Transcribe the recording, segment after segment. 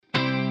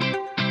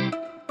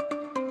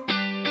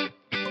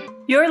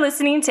You're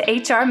listening to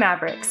HR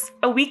Mavericks,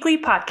 a weekly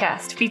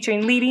podcast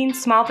featuring leading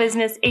small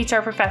business HR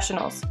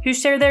professionals who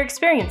share their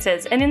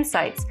experiences and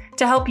insights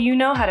to help you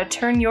know how to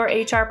turn your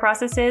HR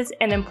processes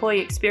and employee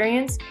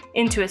experience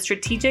into a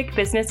strategic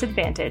business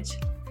advantage.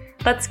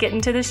 Let's get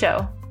into the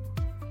show.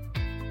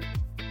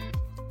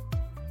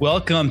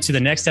 Welcome to the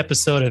next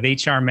episode of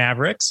HR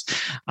Mavericks.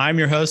 I'm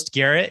your host,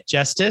 Garrett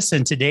Justice,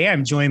 and today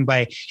I'm joined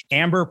by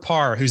Amber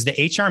Parr, who's the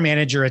HR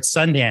manager at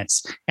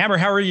Sundance. Amber,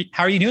 how are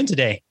you doing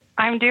today?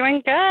 I'm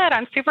doing good.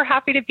 I'm super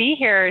happy to be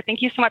here.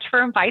 Thank you so much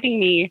for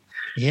inviting me.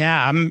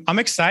 Yeah, I'm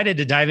excited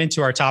to dive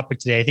into our topic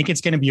today. I think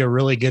it's going to be a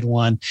really good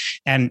one,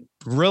 and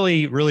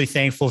really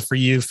thankful for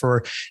you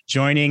for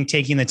joining,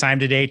 taking the time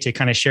today to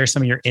kind of share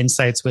some of your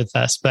insights with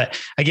us.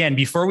 But again,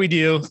 before we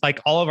do,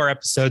 like all of our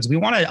episodes, we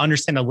want to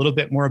understand a little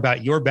bit more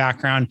about your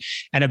background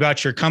and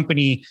about your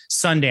company,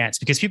 Sundance,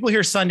 because people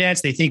hear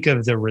Sundance, they think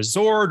of the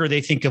resort or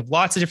they think of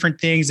lots of different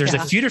things. There's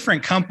a few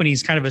different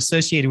companies kind of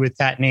associated with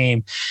that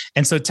name.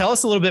 And so tell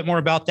us a little bit more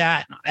about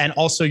that and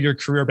also your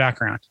career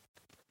background.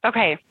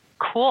 Okay.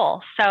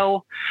 Cool.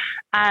 So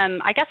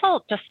I guess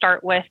I'll just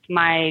start with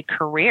my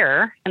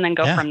career and then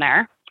go from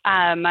there.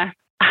 I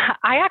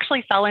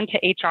actually fell into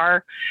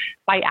HR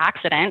by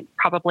accident.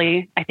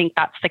 Probably, I think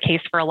that's the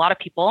case for a lot of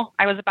people.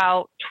 I was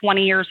about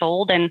 20 years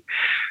old and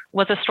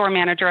was a store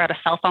manager at a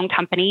cell phone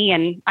company.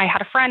 And I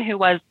had a friend who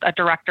was a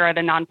director at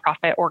a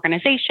nonprofit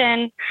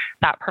organization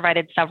that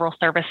provided several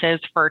services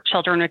for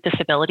children with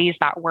disabilities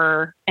that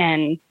were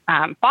in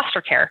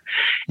foster care.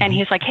 And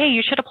he's like, hey,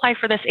 you should apply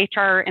for this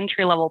HR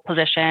entry-level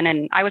position.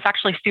 And I was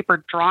actually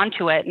super drawn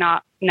to it,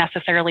 not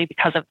necessarily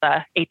because of the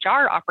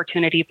HR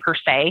opportunity per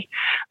se,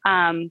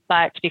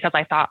 but because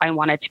I thought I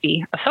wanted to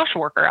be a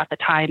social worker at the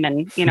time.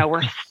 And,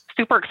 we're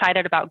super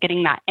excited about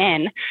getting that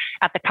in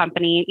at the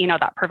company,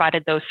 that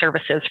provided those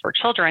services for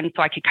children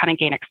so I could kind of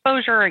gain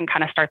exposure and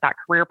kind of start that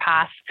career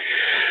path.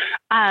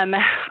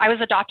 I was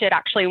adopted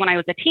actually when I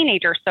was a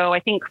teenager. So I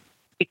think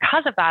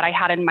because of that, I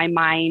had in my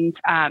mind,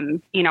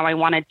 I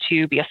wanted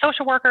to be a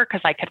social worker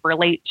because I could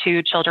relate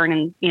to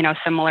children in,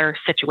 similar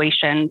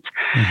situations.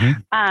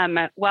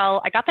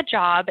 Well, I got the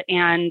job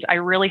and I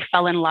really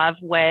fell in love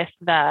with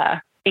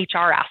the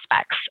HR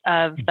aspects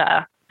of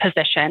the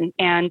position.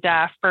 And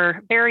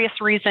for various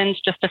reasons,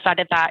 just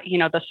decided that,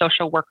 the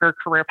social worker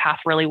career path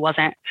really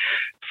wasn't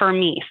for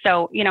me.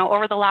 So,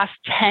 over the last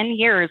 10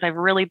 years, I've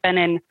really been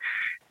in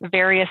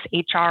various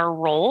HR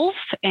roles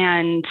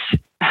and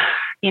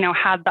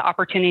had the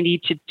opportunity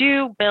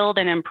to build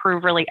and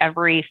improve really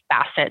every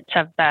facet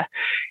of the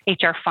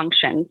HR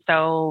function.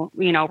 So,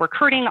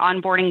 recruiting,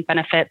 onboarding,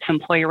 benefits,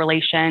 employee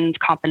relations,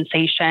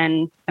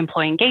 compensation,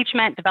 employee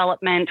engagement,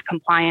 development,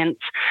 compliance,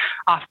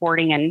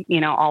 offboarding,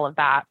 and, all of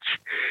that.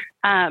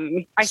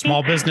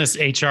 Small business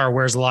HR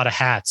wears a lot of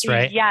hats,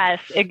 right?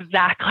 Yes,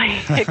 exactly.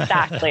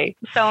 Exactly.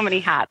 So many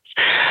hats.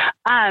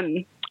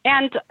 And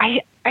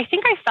I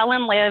think I fell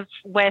in love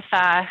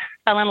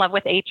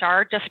with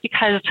HR just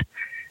because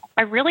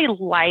I really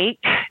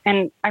like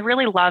and I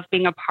really love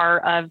being a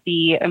part of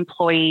the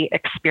employee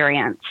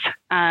experience.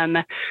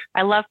 I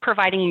love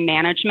providing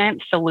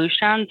management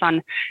solutions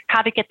on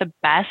how to get the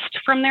best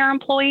from their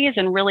employees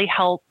and really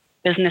help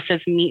businesses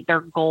meet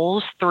their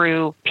goals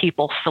through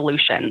people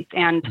solutions.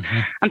 And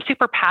I'm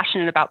super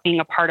passionate about being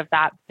a part of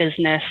that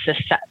business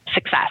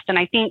success. And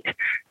I think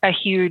a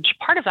huge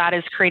part of that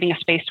is creating a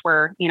space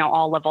where,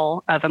 all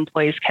level of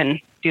employees can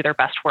do their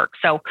best work.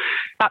 So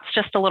that's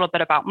just a little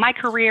bit about my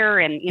career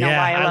and,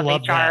 why I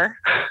love HR.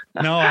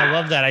 No, I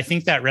love that. I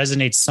think that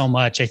resonates so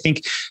much. I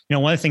think,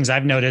 one of the things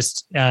I've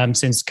noticed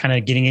since kind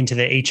of getting into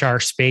the HR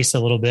space a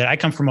little bit, I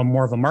come from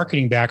more of a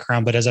marketing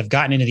background, but as I've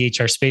gotten into the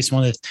HR space,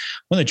 one of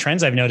the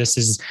trends I've noticed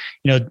is,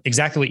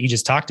 exactly what you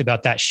just talked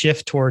about, that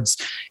shift towards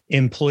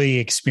employee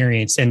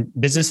experience. And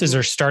businesses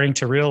are starting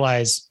to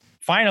realize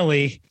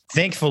finally,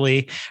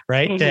 thankfully,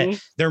 right,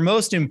 that their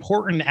most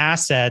important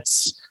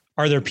assets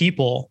are their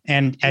people.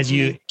 And as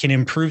you can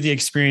improve the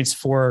experience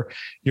for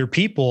your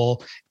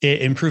people,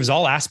 it improves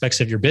all aspects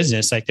of your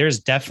business. Like there's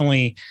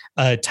definitely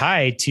a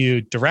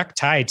direct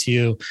tie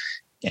to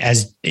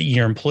as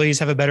your employees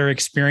have a better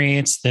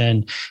experience,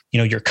 then,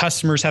 your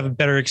customers have a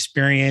better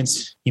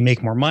experience, you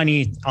make more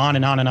money, on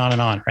and on and on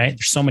and on, right?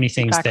 There's so many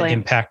things that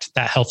impact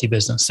that healthy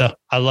business. So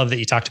I love that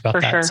you talked about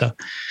that. Sure. So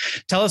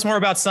tell us more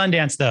about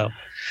Sundance though.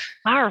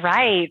 All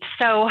right.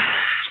 So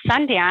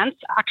Sundance,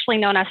 actually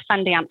known as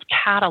Sundance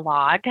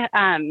Catalog.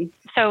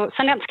 So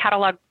Sundance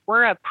Catalog,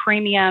 we're a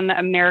premium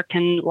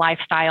American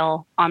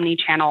lifestyle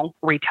omni-channel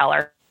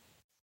retailer.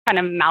 Kind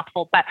of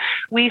mouthful, but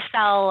we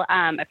sell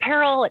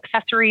apparel,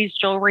 accessories,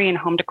 jewelry, and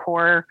home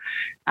decor.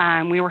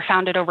 We were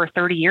founded over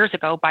 30 years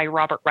ago by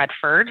Robert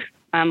Redford.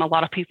 A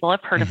lot of people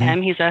have heard of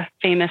him. He's a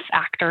famous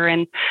actor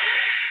and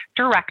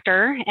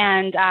director,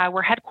 and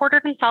we're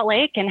headquartered in Salt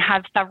Lake and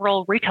have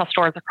several retail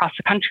stores across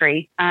the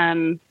country.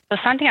 The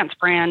Sundance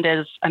brand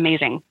is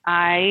amazing.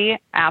 I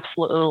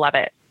absolutely love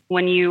it.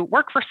 When you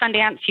work for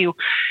Sundance, you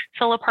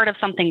feel a part of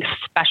something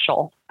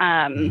special.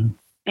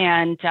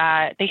 And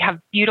they have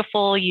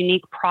beautiful,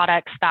 unique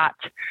products that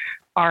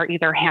are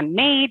either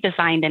handmade,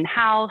 designed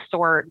in-house,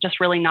 or just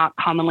really not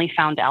commonly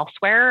found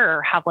elsewhere,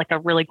 or have like a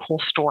really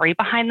cool story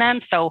behind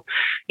them. So,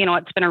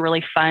 it's been a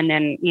really fun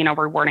and,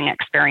 rewarding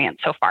experience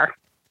so far.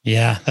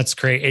 Yeah, that's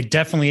great. It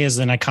definitely is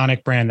an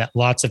iconic brand that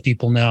lots of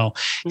people know.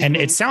 Mm-hmm. And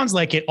it sounds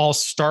like it all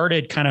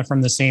started kind of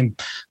from the same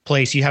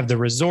place. You have the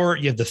resort,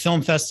 you have the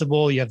film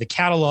festival, you have the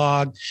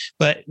catalog,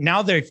 but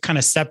now they've kind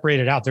of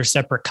separated out. They're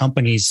separate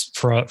companies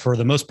for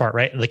the most part,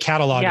 right? The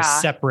catalog is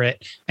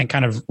separate and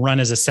kind of run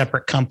as a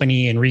separate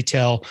company and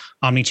retail,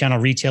 omni-channel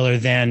retailer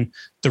than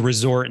the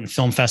resort and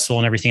film festival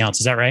and everything else.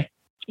 Is that right?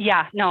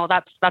 Yeah, no,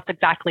 that's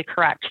exactly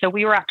correct. So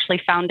we were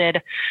actually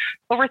founded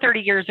over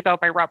 30 years ago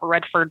by Robert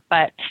Redford,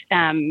 but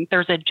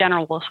there's a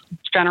general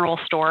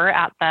store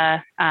at the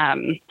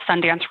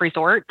Sundance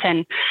Resort,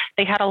 and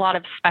they had a lot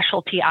of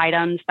specialty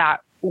items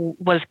that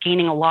was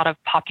gaining a lot of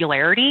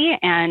popularity,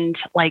 and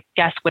like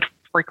guests would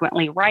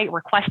frequently write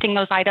requesting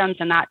those items,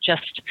 and that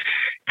just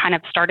kind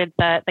of started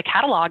the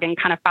catalog. And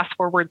kind of fast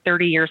forward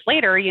 30 years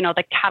later,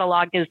 the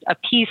catalog is a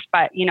piece,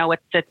 but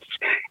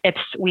it's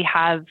we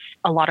have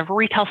a lot of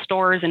retail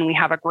stores and we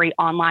have a great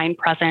online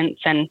presence,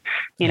 and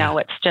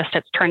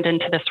it's turned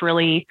into this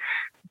really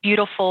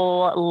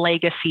beautiful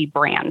legacy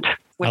brand,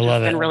 which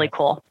has been really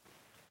cool.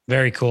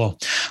 Very cool.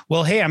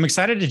 Well, hey, I'm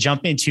excited to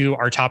jump into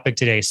our topic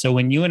today. So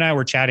when you and I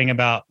were chatting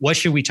about what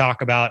should we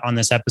talk about on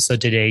this episode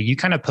today, you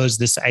kind of posed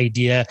this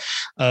idea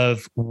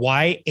of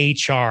why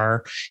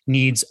HR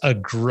needs a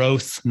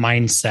growth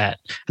mindset.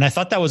 And I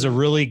thought that was a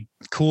really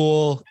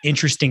cool,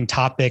 interesting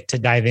topic to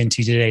dive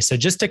into today. So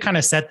just to kind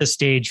of set the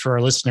stage for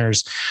our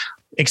listeners,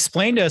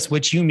 explain to us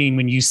what you mean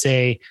when you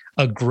say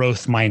a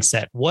growth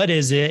mindset. What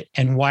is it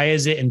and why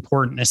is it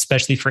important,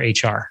 especially for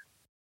HR?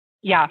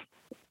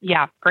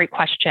 Yeah, great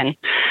question.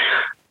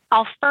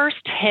 I'll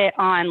first hit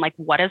on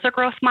what is a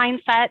growth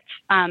mindset?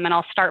 And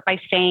I'll start by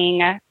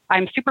saying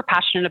I'm super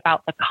passionate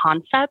about the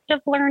concept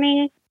of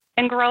learning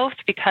and growth,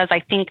 because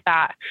I think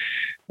that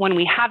when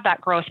we have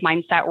that growth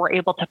mindset, we're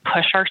able to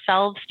push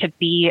ourselves to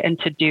be and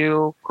to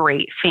do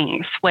great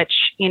things, which,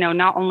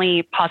 not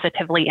only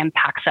positively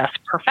impacts us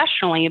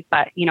professionally,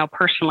 but,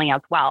 personally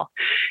as well.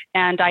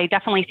 And I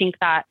definitely think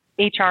that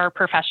HR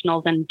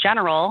professionals in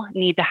general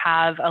need to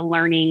have a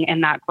learning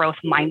and that growth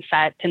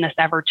mindset in this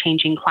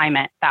ever-changing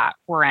climate that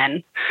we're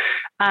in.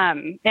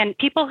 And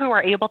people who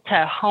are able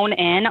to hone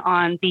in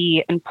on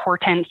the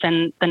importance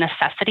and the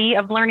necessity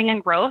of learning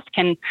and growth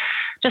can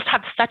just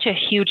have such a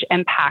huge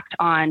impact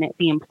on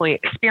the employee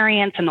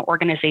experience and the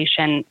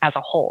organization as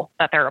a whole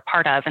that they're a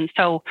part of. And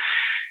so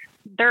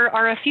there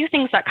are a few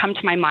things that come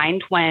to my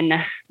mind when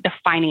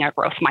defining a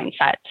growth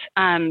mindset.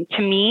 To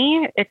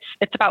me,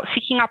 it's about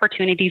seeking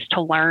opportunities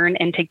to learn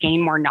and to gain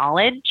more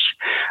knowledge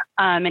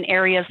in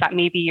areas that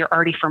maybe you're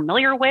already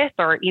familiar with,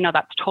 or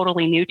that's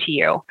totally new to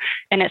you.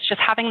 And it's just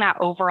having that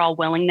overall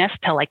willingness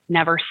to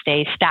never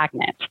stay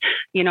stagnant.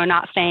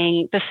 Not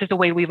saying this is the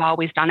way we've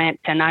always done it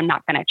and I'm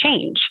not going to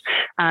change.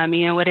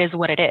 It is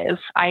what it is.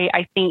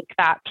 I think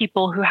that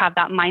people who have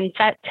that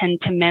mindset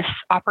tend to miss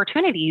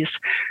opportunities,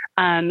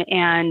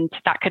 and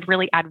that could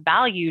really add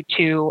value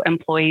to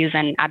employees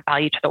and add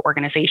value to the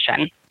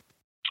organization.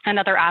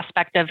 Another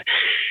aspect of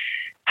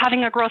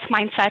having a growth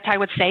mindset, I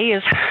would say,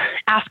 is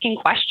asking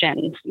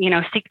questions.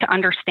 Seek to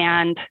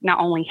understand not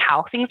only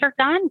how things are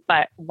done,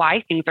 but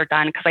why things are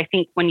done. Because I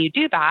think when you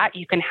do that,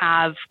 you can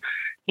have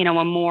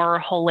a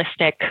more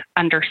holistic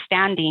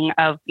understanding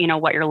of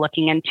what you're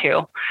looking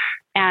into.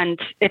 And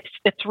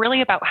it's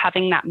really about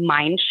having that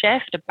mind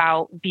shift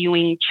about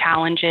viewing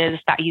challenges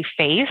that you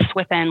face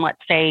within,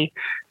 let's say,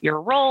 your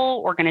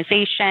role,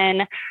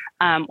 organization,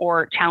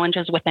 or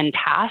challenges within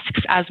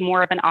tasks as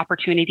more of an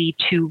opportunity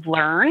to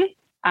learn,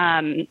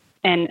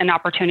 and an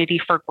opportunity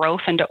for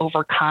growth and to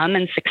overcome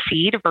and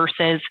succeed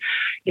versus,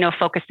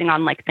 focusing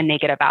on the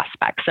negative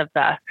aspects of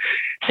the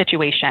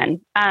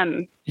situation.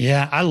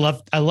 Yeah, I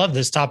love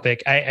this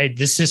topic.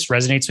 This just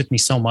resonates with me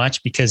so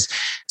much because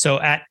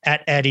at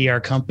Eddy, our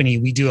company,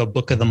 we do a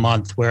book of the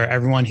month where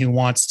everyone who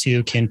wants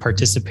to can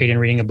participate in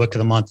reading a book of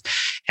the month.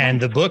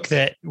 And the book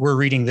that we're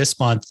reading this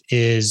month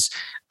is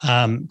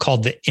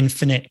called The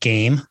Infinite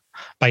Game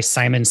by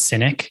Simon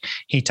Sinek.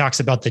 He talks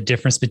about the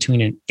difference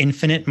between an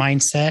infinite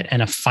mindset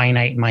and a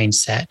finite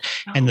mindset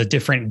and the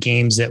different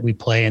games that we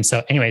play. And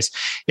so anyways,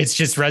 it's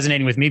just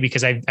resonating with me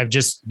because I've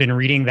just been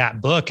reading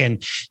that book,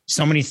 and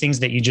so many things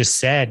that you just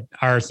said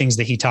are things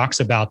that he talks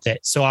about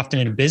that so often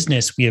in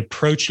business, we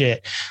approach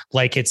it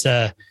like it's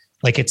a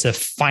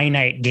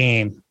finite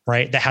game,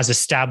 right? That has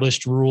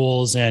established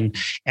rules and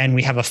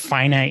we have a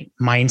finite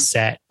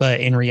mindset, but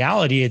in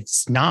reality,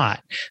 it's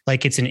not.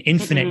 It's an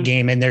infinite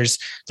game, and there's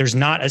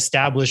not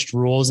established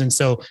rules. And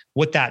so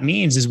what that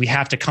means is we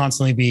have to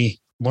constantly be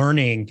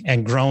learning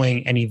and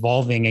growing and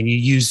evolving, and you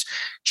use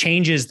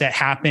changes that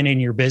happen in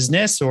your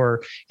business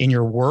or in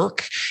your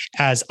work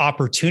as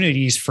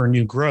opportunities for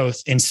new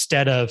growth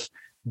instead of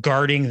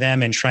guarding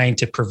them and trying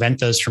to prevent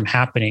those from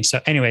happening.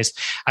 So anyways,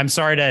 I'm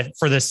sorry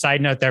for the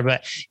side note there,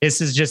 but this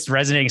is just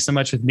resonating so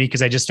much with me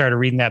because I just started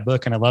reading that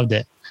book and I loved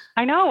it.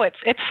 I know it's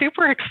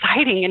super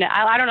exciting. And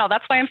I don't know,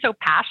 that's why I'm so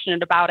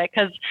passionate about it.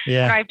 Cause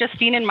I've just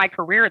seen in my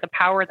career, the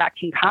power that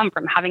can come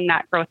from having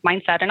that growth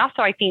mindset. And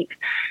also I think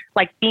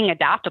like being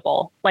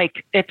adaptable,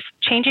 like it's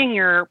changing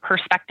your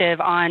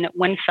perspective on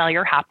when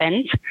failure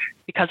happens,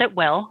 because it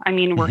will. I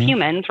mean, we're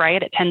humans,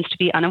 right? It tends to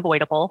be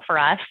unavoidable for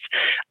us.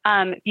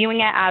 Viewing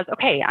it as,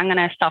 okay, I'm going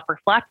to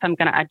self-reflect, I'm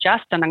going to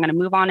adjust, and I'm going to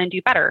move on and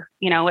do better.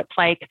 It's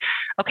like,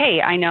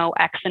 okay, I know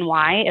X and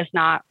Y is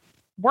not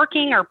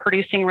working or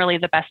producing really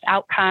the best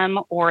outcome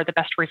or the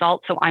best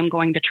result. So I'm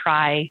going to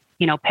try,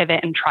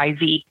 pivot and try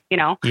Z,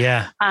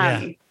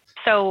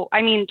 So,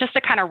 I mean, just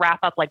to kind of wrap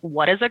up, like,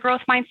 what is a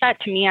growth mindset?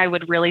 To me, I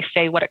would really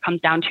say what it comes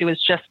down to is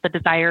just the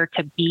desire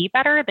to be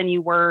better than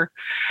you were,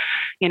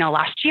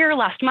 last year,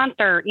 last month,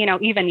 or,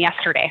 even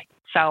yesterday.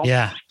 So,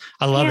 yeah,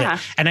 I love it.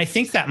 And I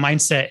think that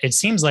mindset, it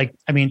seems like,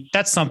 I mean,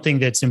 that's something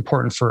that's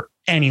important for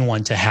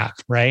anyone to have,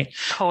 right?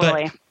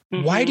 Totally.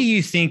 But why do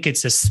you think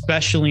it's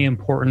especially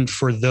important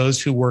for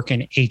those who work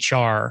in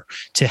HR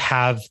to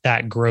have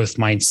that growth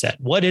mindset?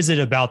 What is it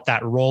about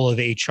that role of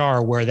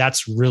HR where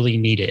that's really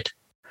needed?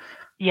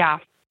 Yeah.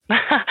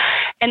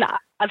 And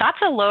that's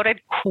a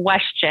loaded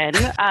question.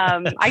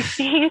 I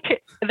think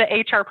the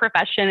HR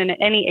profession and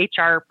any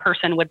HR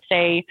person would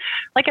say,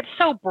 like, it's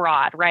so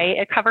broad, right?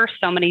 It covers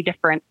so many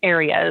different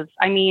areas.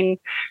 I mean,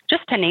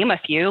 just to name a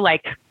few,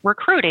 like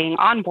recruiting,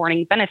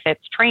 onboarding,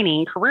 benefits,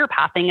 training, career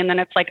pathing, and then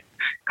it's like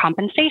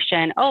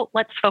compensation. Oh,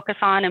 let's focus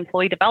on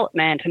employee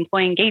development,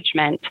 employee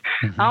engagement.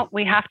 Oh,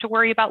 we have to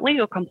worry about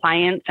legal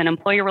compliance and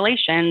employee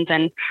relations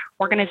and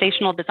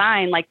organizational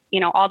design, like,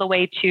 all the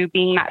way to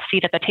being that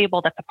seat at the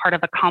table that's a part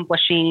of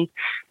accomplishing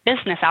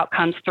business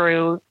outcomes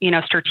through,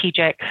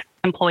 strategic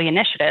employee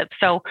initiatives.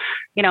 So,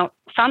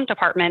 some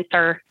departments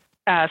are,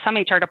 some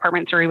HR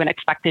departments are even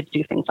expected to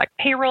do things like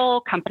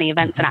payroll, company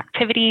events and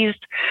activities,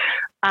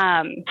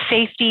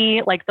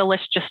 safety, like the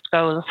list just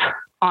goes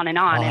on and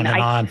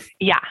on.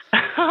 Yeah,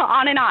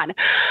 on and on.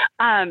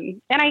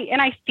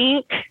 And I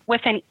think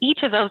within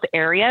each of those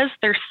areas,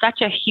 there's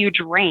such a huge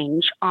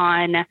range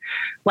on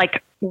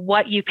like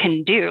what you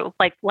can do.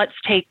 Like, let's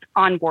take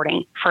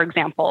onboarding, for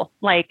example.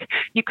 Like,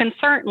 you can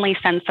certainly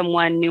send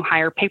someone new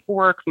hire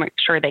paperwork, make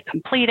sure they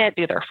complete it,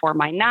 do their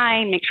Form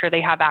I-9, make sure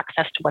they have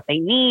access to what they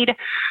need,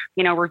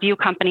 review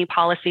company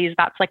policies.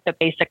 That's like the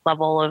basic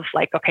level of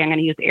like, okay, I'm going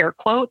to use air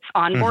quotes,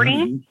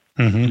 onboarding.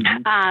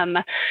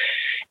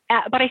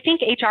 But I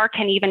think HR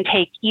can even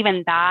take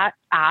even that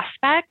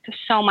aspect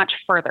so much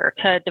further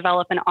to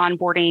develop an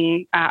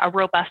onboarding, a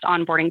robust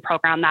onboarding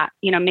program that,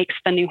 makes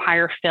the new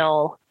hire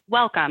feel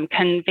welcome,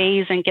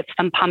 conveys and gets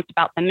them pumped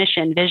about the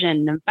mission,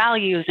 vision, and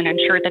values, and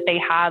ensure that they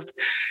have,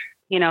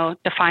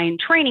 defined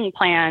training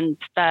plans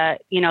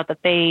that, that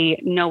they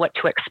know what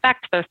to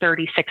expect the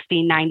 30,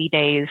 60, 90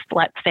 days,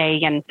 let's say,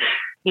 and,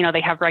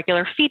 they have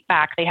regular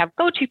feedback, they have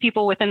go-to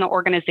people within the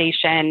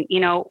organization,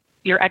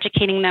 you're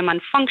educating them on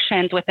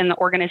functions within the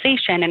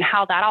organization and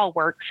how that all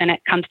works, and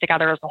it comes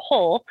together as a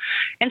whole,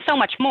 and so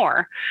much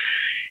more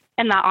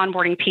in that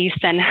onboarding piece.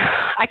 And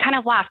I kind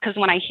of laugh because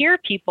when I hear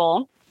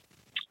people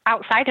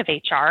outside of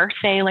HR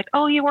say like,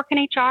 oh, you work in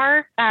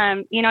HR,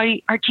 do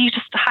you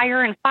just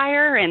hire and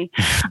fire? And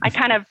I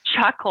kind of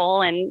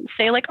chuckle and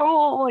say like,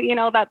 oh,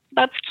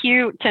 that's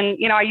cute. And,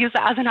 I use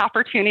it as an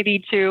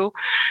opportunity to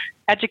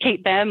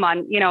educate them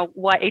on,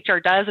 what HR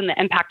does and the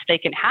impact they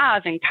can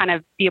have, and kind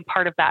of be a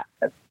part of that,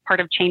 part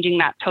of changing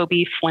that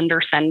Toby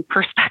Flenderson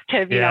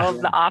perspective,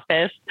 of the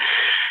office.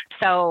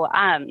 So,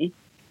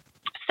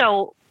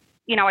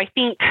 I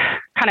think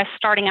kind of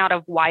starting out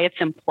of why it's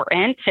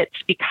important, it's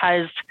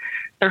because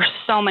there's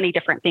so many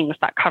different things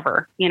that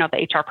cover,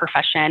 the HR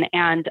profession.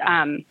 And,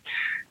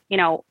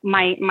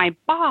 my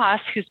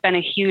boss, who's been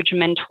a huge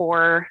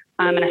mentor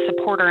and a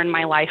supporter in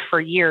my life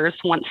for years,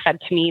 once said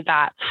to me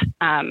that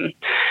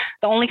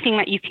the only thing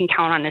that you can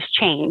count on is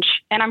change.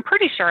 And I'm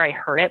pretty sure I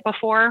heard it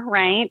before,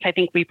 right? I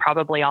think we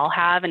probably all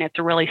have. And it's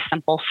a really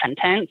simple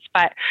sentence,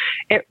 but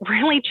it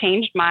really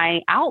changed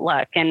my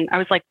outlook. And I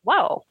was like,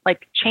 whoa,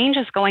 like change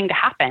is going to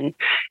happen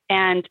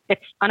and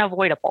it's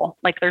unavoidable.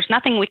 Like there's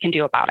nothing we can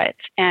do about it.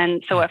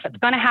 And so if it's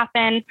going to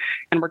happen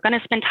and we're going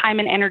to spend time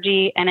and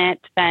energy in it,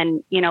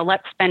 then,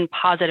 let's spend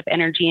positive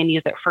energy and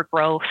use it for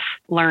growth,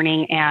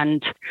 learning,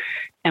 and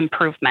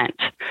improvement.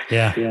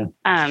 Yeah.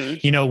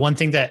 One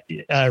thing that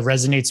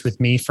resonates with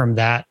me from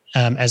that,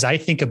 as I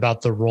think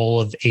about the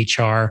role of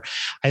HR,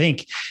 I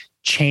think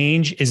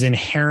change is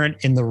inherent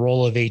in the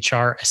role of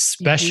HR,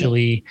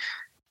 especially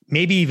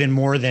maybe even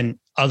more than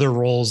other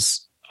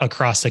roles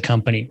across a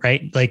company,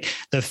 right? Like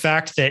the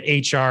fact that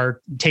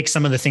HR takes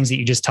some of the things that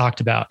you just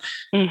talked about,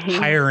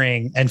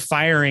 hiring and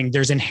firing,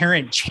 there's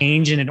inherent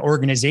change in an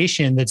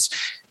organization that's,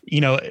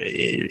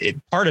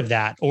 part of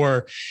that,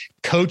 or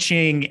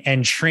coaching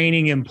and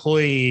training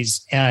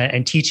employees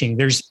and teaching.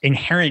 There's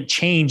inherent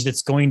change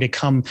that's going to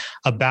come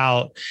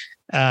about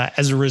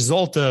as a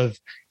result of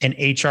an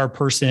HR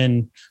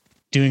person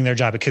doing their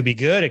job. It could be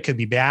good, it could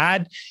be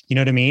bad, you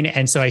know what I mean?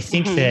 And so I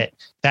think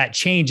that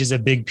change is a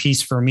big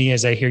piece for me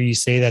as I hear you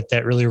say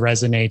that really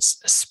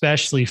resonates,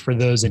 especially for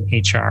those in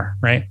HR,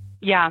 right?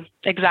 Yeah,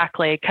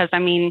 exactly. Because I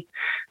mean,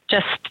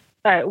 just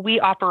we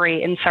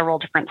operate in several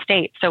different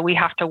states. So we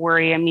have to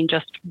worry. I mean,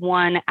 just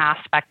one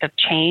aspect of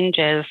change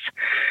is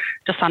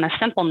just on a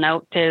simple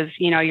note is,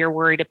 you're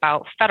worried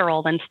about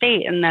federal and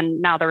state. And then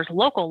now there's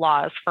local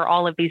laws for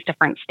all of these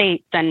different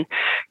states. And,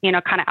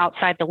 kind of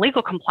outside the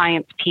legal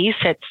compliance piece,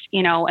 it's,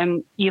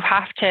 and you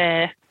have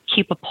to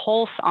keep a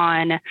pulse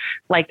on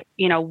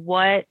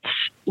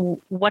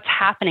what's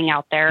happening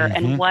out there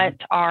and what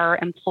are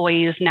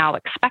employees now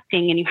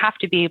expecting. And you have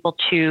to be able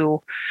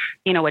to,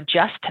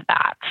 adjust to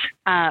that.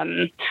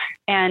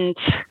 And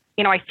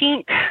I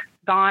think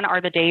gone are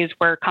the days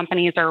where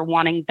companies are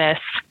wanting this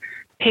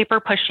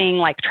paper pushing,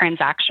 like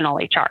transactional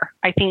HR.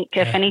 I think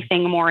if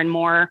anything, more and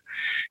more,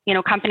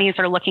 companies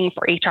are looking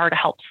for HR to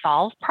help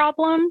solve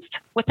problems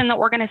within the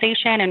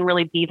organization and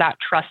really be that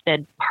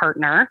trusted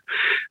partner.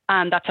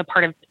 That's a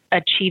part of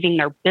achieving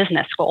their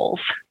business goals.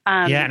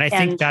 And I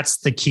think that's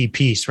the key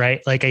piece,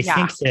 right? Like, I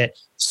think that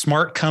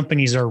smart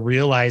companies are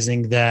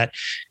realizing that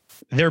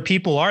their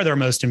people are their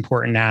most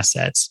important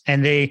assets,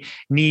 and they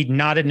need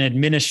not an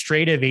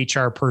administrative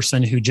HR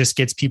person who just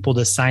gets people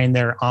to sign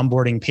their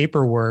onboarding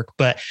paperwork,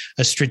 but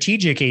a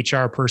strategic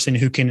HR person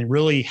who can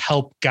really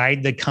help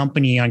guide the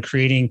company on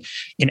creating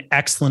an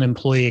excellent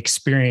employee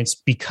experience,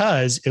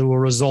 because it will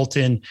result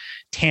in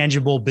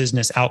tangible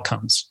business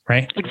outcomes,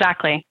 right?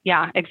 Exactly.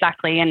 Yeah,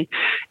 exactly. And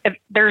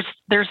there's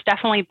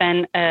definitely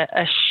been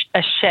a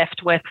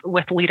shift with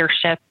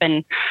leadership,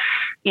 and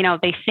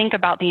they think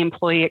about the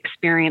employee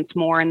experience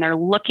more, and they're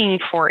looking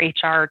for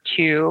HR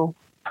to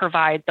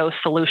provide those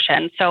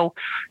solutions. So,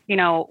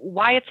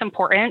 why it's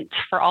important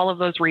for all of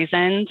those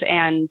reasons.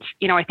 And,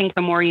 I think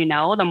the more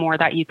the more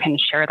that you can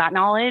share that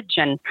knowledge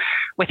and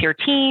with your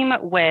team,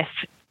 with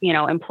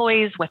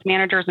employees, with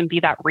managers, and be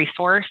that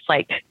resource.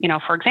 Like,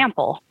 for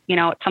example,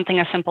 it's something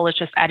as simple as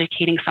just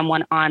educating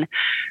someone on,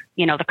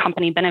 the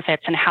company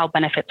benefits and how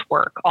benefits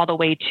work, all the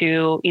way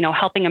to,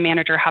 helping a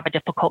manager have a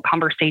difficult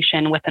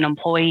conversation with an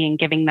employee and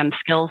giving them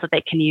skills that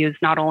they can use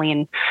not only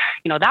in,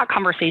 that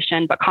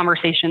conversation, but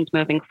conversations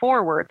moving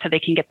forward so they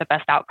can get the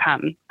best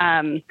outcome.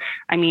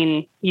 I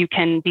mean, you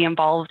can be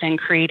involved in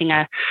creating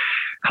a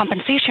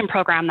compensation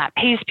program that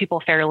pays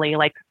people fairly,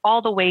 like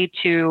all the way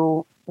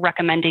to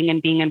recommending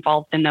and being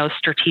involved in those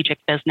strategic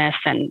business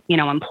and,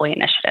 employee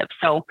initiatives.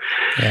 So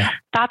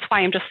that's why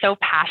I'm just so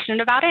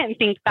passionate about it, and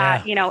think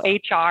that,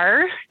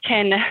 HR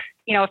can,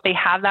 if they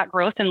have that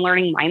growth and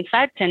learning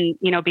mindset and,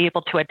 be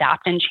able to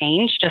adapt and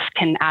change, just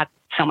can add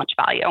so much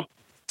value.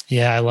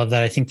 Yeah, I love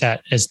that. I think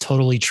that is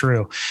totally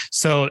true.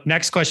 So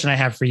next question I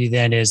have for you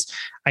then is,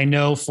 I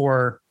know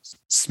for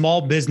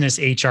small business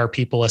HR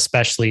people,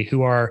 especially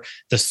who are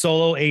the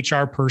solo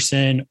HR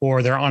person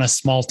or they're on a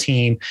small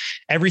team,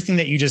 everything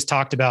that you just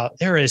talked about,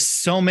 there is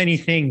so many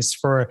things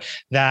for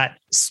that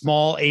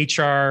small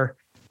HR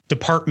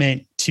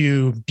department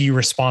to be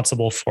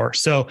responsible for.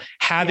 So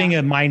having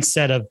a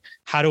mindset of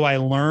how do I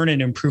learn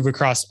and improve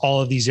across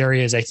all of these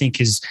areas, I think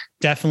is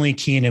definitely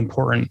key and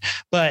important.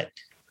 But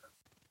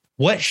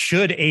what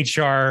should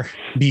HR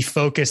be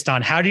focused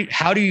on? How do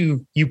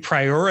you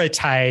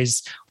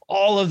prioritize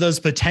all of those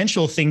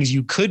potential things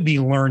you could be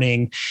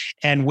learning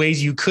and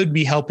ways you could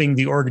be helping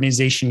the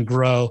organization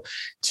grow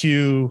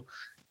to,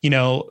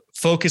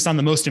 focus on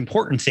the most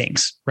important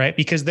things, right?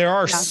 Because there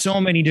are so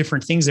many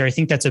different things there. I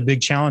think that's a big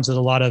challenge that a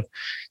lot of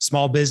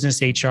small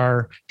business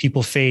HR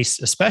people face,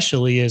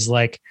 especially, is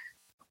like,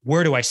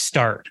 where do I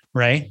start?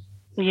 Right?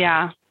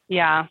 Yeah.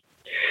 Yeah.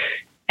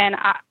 And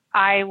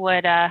I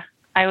would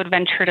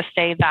venture to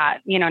say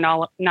that,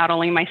 not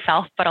only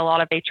myself, but a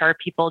lot of HR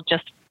people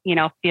just,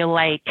 feel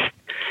like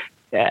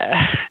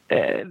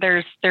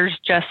there's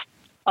just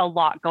a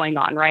lot going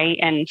on, right?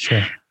 And,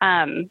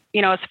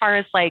 as far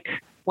as like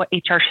what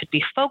HR should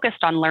be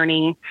focused on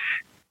learning,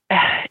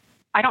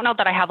 I don't know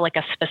that I have like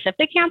a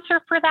specific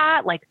answer for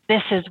that. Like,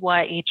 this is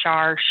what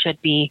HR should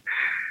be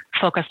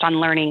focused on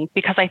learning,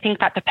 because I think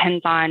that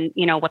depends on,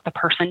 what the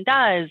person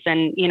does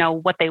and,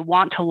 what they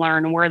want to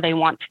learn, where they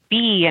want to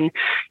be, and,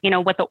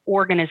 what the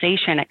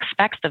organization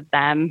expects of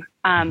them.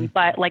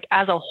 But like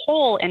as a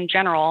whole, in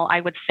general, I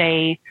would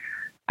say,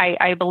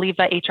 I believe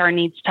that HR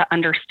needs to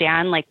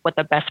understand like what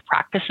the best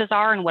practices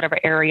are in whatever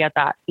area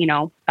that,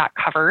 that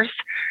covers.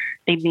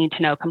 They need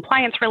to know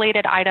compliance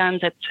related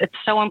items. It's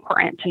so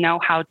important to know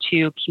how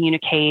to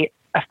communicate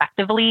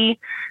effectively,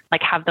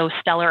 like have those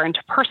stellar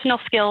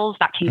interpersonal skills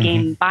that can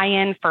gain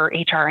buy-in for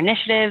HR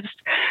initiatives.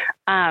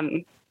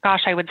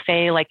 I would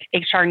say like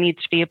HR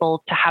needs to be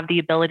able to have the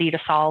ability to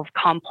solve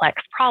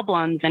complex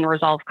problems and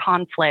resolve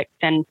conflict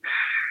and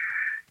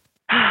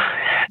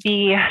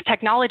be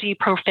technology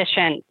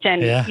proficient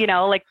and,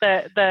 like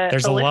there's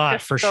the a list lot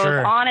just for goes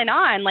sure. On and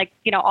on, like,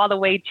 all the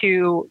way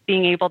to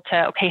being able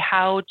to, okay,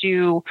 how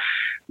do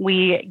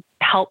we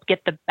help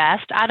get the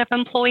best out of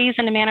employees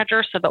and the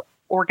managers so the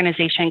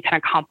organization can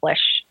accomplish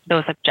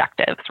those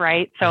objectives,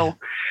 right? So,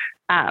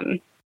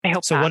 I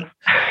hope so.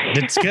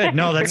 That's good.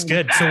 No, that's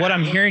good. So what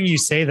I'm hearing you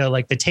say though,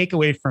 like the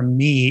takeaway for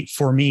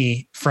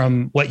me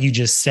from what you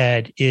just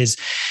said is,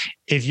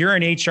 if you're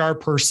an HR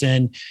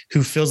person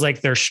who feels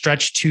like they're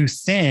stretched too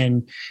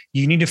thin,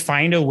 you need to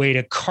find a way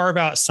to carve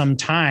out some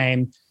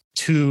time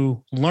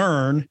to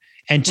learn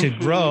and to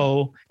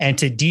grow and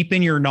to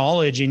deepen your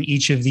knowledge in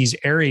each of these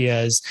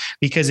areas.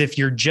 Because if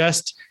you're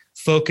just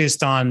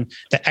focused on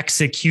the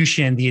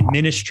execution, the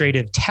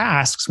administrative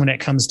tasks when it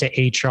comes to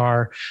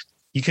HR,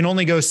 you can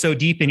only go so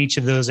deep in each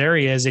of those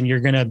areas, and you're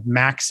going to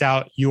max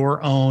out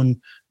your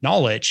own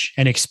knowledge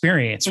and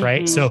experience,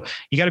 right? So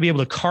you got to be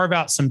able to carve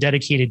out some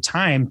dedicated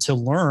time to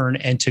learn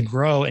and to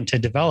grow and to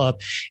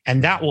develop.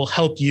 And that will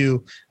help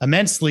you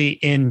immensely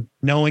in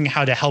knowing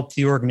how to help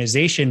the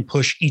organization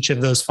push each of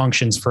those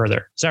functions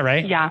further. Is that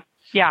right? Yeah.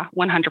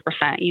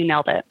 100%. You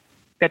nailed it.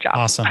 Good job.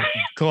 Awesome.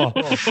 Cool.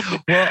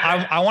 Well,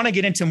 I want to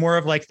get into more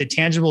of like the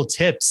tangible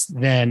tips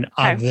then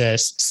of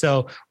this.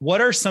 So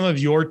what are some of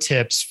your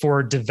tips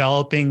for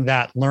developing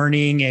that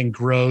learning and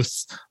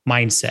growth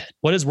mindset?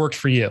 What has worked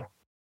for you?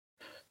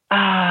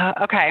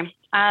 Okay.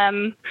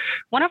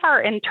 One of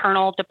our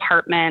internal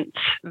department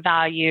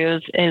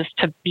values is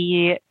to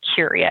be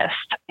curious.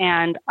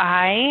 And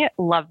I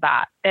love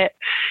that.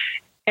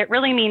 It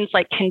really means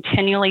like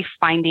continually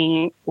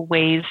finding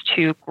ways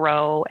to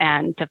grow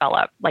and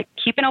develop, like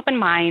keep an open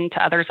mind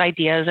to others'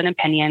 ideas and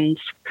opinions,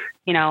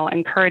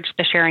 encourage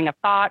the sharing of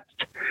thoughts,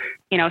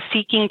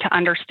 seeking to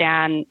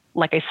understand,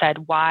 like I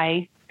said,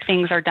 why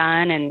things are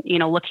done, and,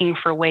 looking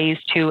for ways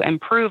to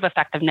improve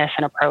effectiveness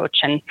and approach,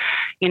 and,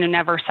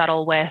 never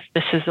settle with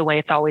this is the way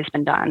it's always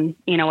been done,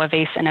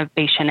 embrace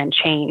innovation and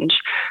change.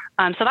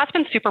 So that's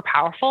been super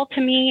powerful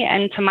to me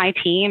and to my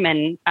team.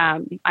 And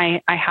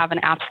I have an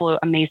absolute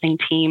amazing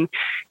team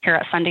here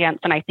at Sundance,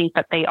 and I think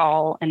that they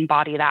all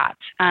embody that.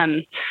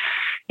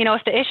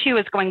 If the issue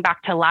is going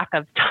back to lack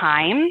of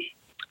time,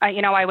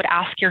 I would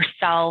ask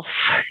yourself,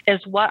 is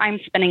what I'm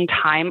spending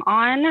time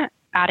on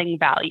adding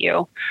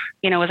value?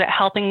 Is it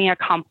helping me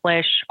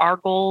accomplish our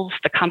goals,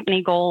 the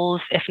company goals?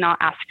 If not,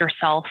 ask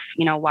yourself,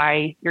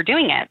 why you're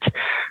doing it.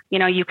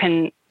 You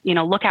can,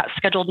 look at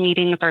scheduled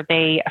meetings. Are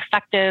they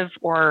effective,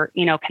 or,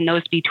 can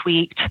those be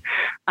tweaked?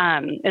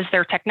 Is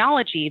there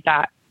technology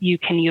that you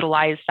can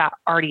utilize that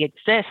already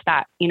exists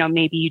that,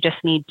 maybe you just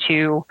need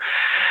to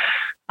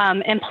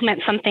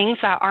implement some things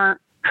that aren't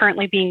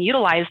currently being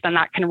utilized, then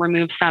that can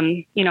remove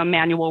some,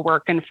 manual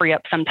work and free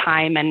up some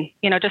time. And,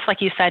 just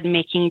like you said,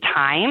 making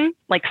time,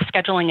 like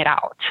scheduling it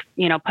out,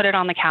 put it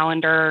on the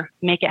calendar,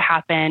 make it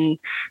happen.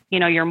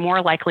 You're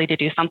more likely to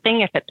do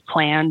something if it's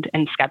planned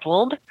and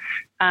scheduled.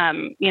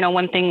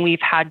 One thing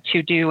we've had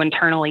to do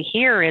internally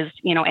here is,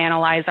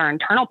 analyze our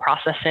internal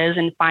processes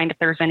and find if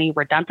there's any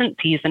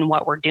redundancies in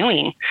what we're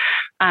doing.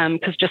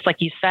 Because just like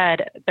you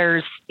said,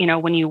 there's,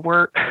 when you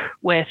work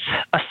with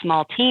a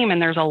small team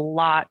and there's a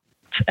lot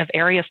of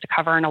areas to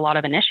cover and a lot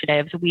of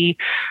initiatives, we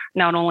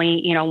not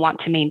only, want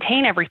to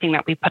maintain everything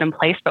that we put in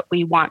place, but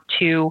we want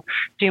to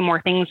do more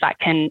things that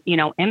can,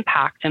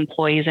 impact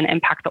employees and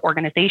impact the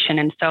organization.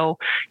 And so,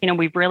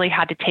 we've really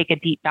had to take a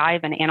deep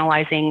dive in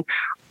analyzing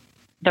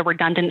the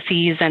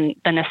redundancies and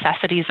the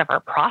necessities of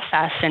our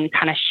process and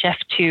kind of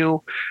shift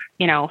to,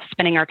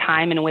 spending our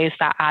time in ways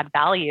that add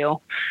value.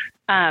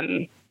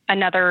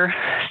 Another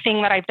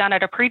thing that I've done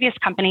at a previous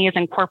company is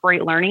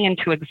incorporate learning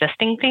into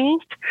existing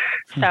things.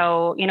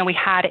 So, we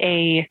had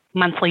a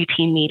monthly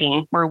team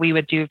meeting where we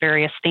would do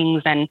various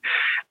things, and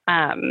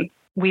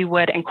we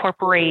would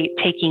incorporate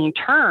taking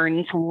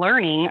turns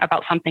learning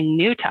about something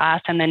new to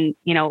us, and then,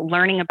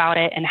 learning about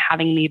it and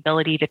having the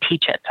ability to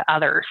teach it to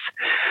others.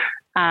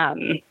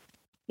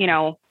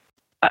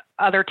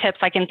 Other tips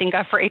I can think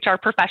of for HR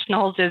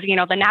professionals is,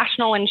 the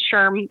national and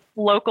SHRM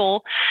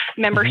local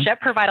membership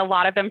provide a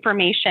lot of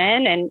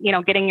information, and,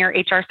 getting your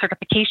HR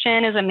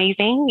certification is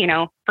amazing,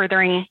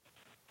 furthering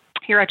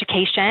your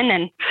education.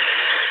 And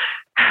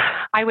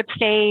I would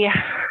say,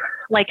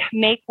 like,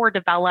 make or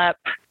develop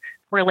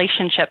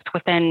relationships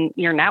within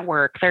your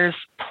network. There's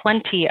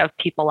plenty of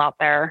people out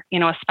there,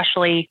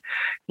 especially,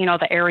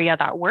 the area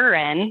that we're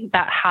in,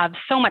 that have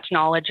so much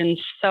knowledge and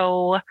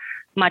so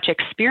much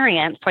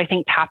experience. So I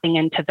think tapping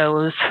into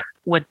those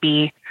would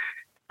be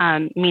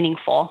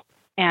meaningful.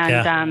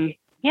 And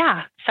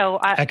so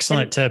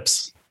excellent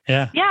tips.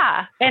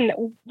 Yeah. And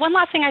one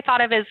last thing I thought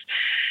of is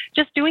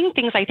just doing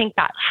things I think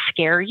that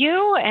scare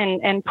you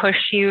and push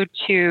you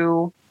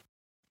to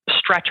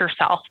stretch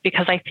yourself,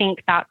 because I think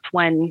that's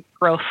when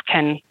growth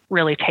can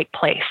really take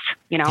place,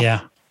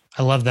 Yeah.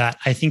 I love that.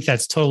 I think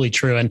that's totally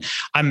true. And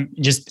I'm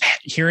just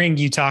hearing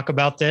you talk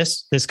about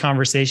this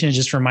conversation is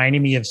just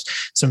reminding me of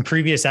some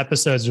previous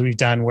episodes we've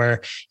done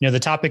where, the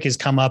topic has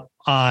come up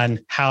on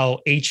how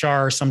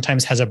HR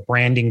sometimes has a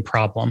branding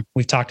problem.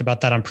 We've talked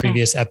about that on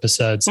previous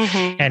episodes,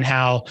 and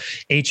how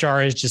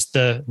HR is just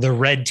the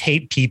red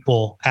tape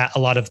people at a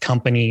lot of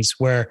companies,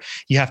 where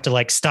you have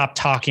to stop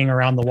talking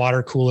around the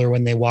water cooler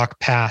when they walk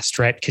past,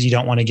 right? Because you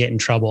don't want to get in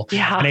trouble.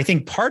 Yeah. And I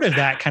think part of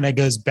that kind of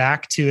goes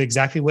back to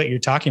exactly what you're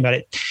talking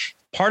about.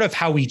 part of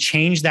how we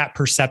change that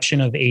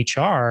perception of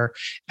HR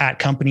at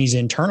companies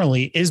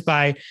internally is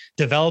by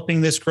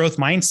developing this growth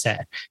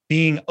mindset,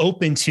 being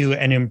open to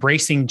and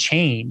embracing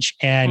change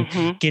and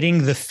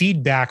getting the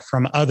feedback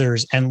from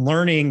others and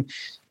learning,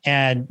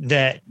 and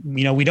that,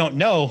 we don't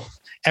know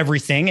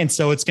everything. And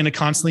so it's going to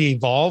constantly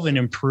evolve and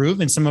improve,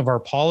 and some of our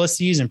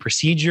policies and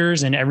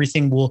procedures and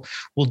everything will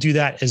do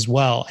that as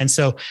well. And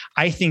so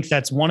I think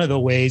that's one of the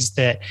ways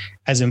that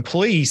as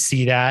employees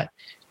see that,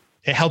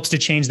 it helps to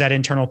change that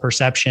internal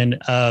perception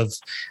of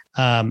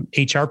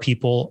HR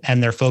people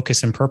and their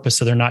focus and purpose.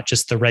 So they're not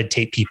just the red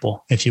tape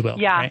people, if you will.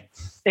 Yeah, right?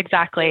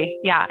 Exactly.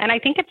 Yeah. And I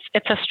think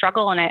it's a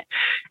struggle, and it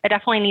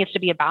definitely needs to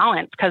be a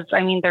balance, because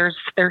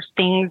there's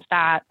things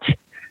that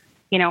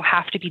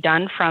have to be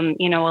done from,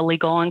 a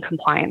legal and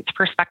compliance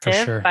perspective.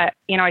 Sure. But,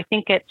 I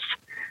think it's,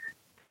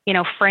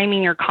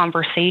 framing your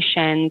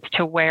conversations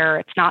to where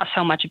it's not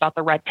so much about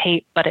the red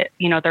tape, but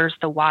there's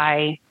the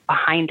why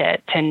behind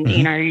it. And,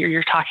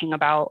 you're talking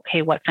about,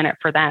 hey, what's in it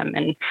for them,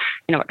 and,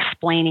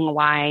 explaining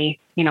why,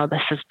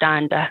 this is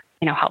done to,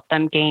 help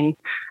them gain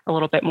a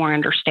little bit more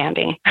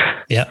understanding.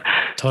 Yeah,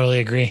 totally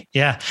agree.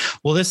 Yeah.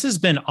 Well, this has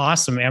been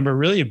awesome, Amber.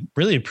 Really,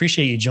 really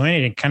appreciate you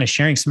joining and kind of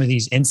sharing some of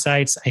these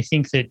insights. I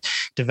think that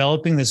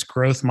developing this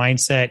growth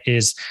mindset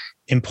is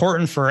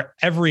important for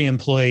every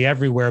employee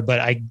everywhere,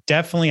 but I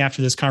definitely,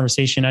 after this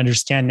conversation,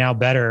 understand now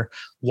better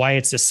why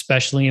it's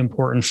especially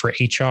important for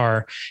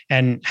HR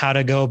and how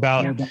to go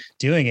about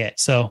doing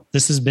it. So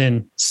this has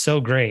been so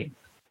great.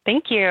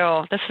 Thank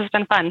you. This has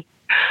been fun.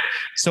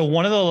 So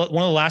one of the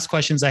last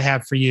questions I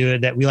have for you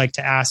that we like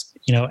to ask,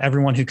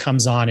 everyone who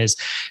comes on, is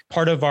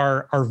part of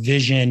our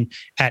vision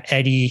at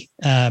Eddy.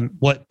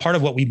 Part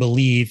of what we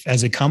believe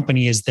as a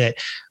company is that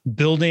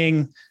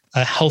building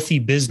a healthy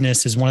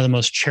business is one of the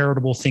most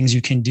charitable things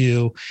you can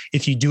do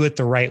if you do it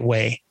the right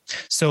way.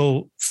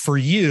 So for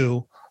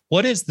you,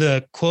 what is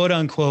the quote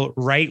unquote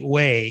right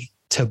way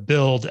to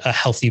build a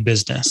healthy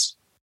business?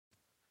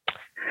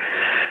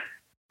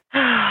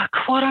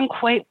 Quote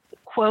unquote,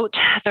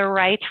 the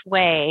right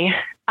way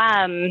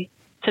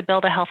to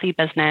build a healthy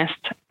business.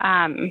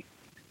 I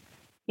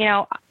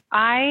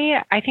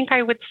think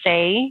I would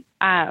say,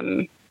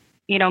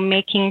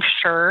 making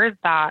sure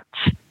that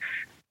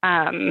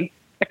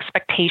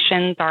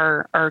expectations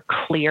are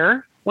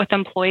clear with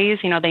employees.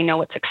 They know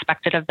what's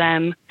expected of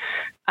them,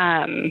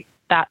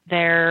 that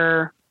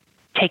they're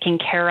taken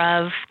care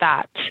of,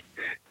 that,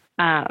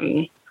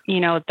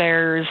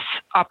 there's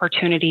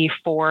opportunity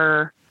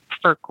for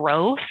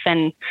growth.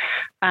 And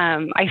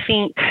I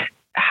think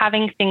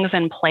having things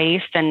in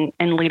place and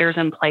leaders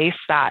in place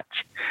that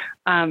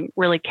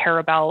really care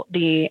about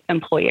the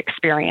employee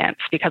experience,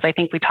 because I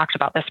think we talked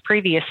about this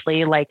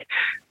previously, like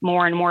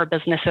more and more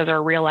businesses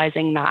are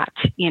realizing that,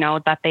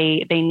 that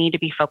they need to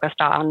be focused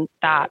on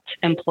that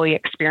employee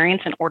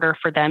experience in order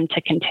for them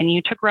to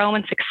continue to grow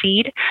and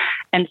succeed.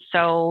 And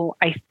so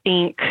I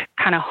think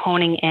kind of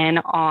honing in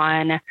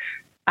on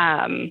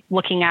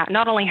looking at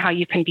not only how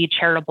you can be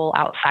charitable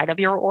outside of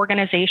your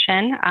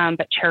organization,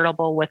 but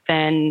charitable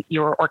within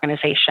your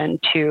organization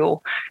to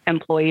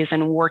employees,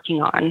 and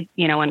working on,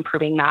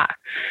 improving that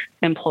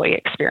employee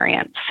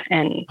experience.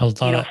 And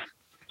so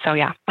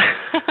yeah.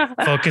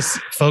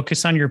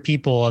 Focus on your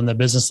people, and the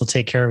business will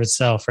take care of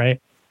itself,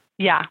 right?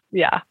 Yeah.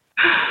 Yeah.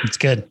 It's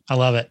good. I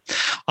love it.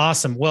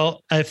 Awesome.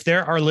 Well, if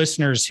there are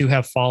listeners who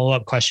have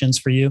follow-up questions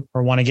for you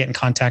or want to get in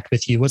contact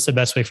with you, what's the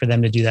best way for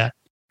them to do that?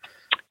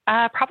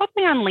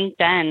 Probably on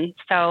LinkedIn.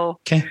 So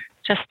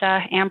just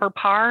Amber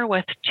Parr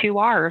with 2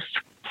 R's.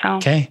 So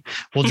okay,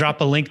 we'll drop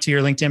a link to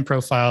your LinkedIn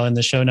profile in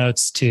the show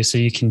notes too, so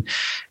you can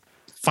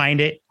find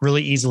it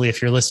really easily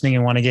if you're listening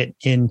and want to get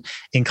in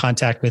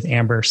contact with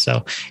Amber.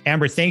 So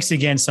Amber, thanks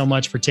again so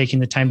much for taking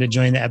the time to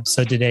join the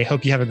episode today.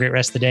 Hope you have a great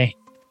rest of the day.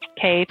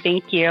 Okay,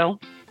 thank you.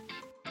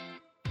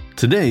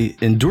 Today,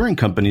 enduring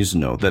companies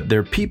know that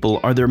their people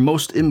are their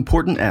most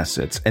important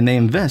assets, and they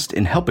invest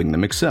in helping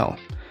them excel.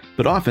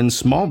 But often,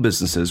 small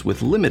businesses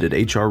with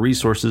limited HR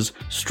resources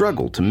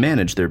struggle to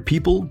manage their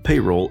people,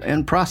 payroll,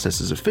 and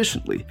processes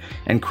efficiently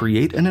and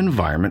create an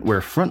environment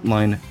where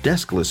frontline,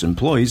 deskless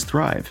employees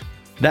thrive.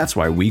 That's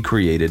why we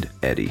created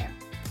Eddy.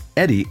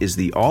 Eddy is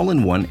the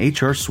all-in-one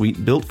HR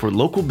suite built for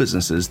local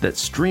businesses that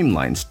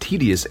streamlines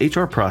tedious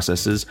HR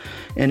processes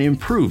and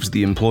improves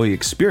the employee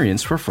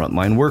experience for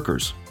frontline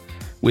workers.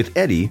 With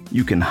Eddy,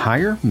 you can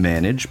hire,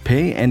 manage,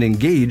 pay, and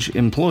engage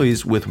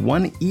employees with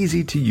one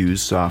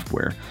easy-to-use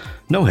software.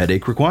 No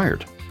headache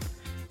required.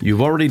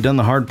 You've already done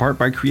the hard part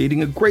by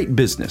creating a great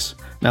business.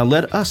 Now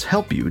let us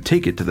help you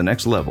take it to the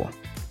next level.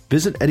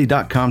 Visit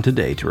Eddy.com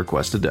today to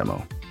request a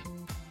demo.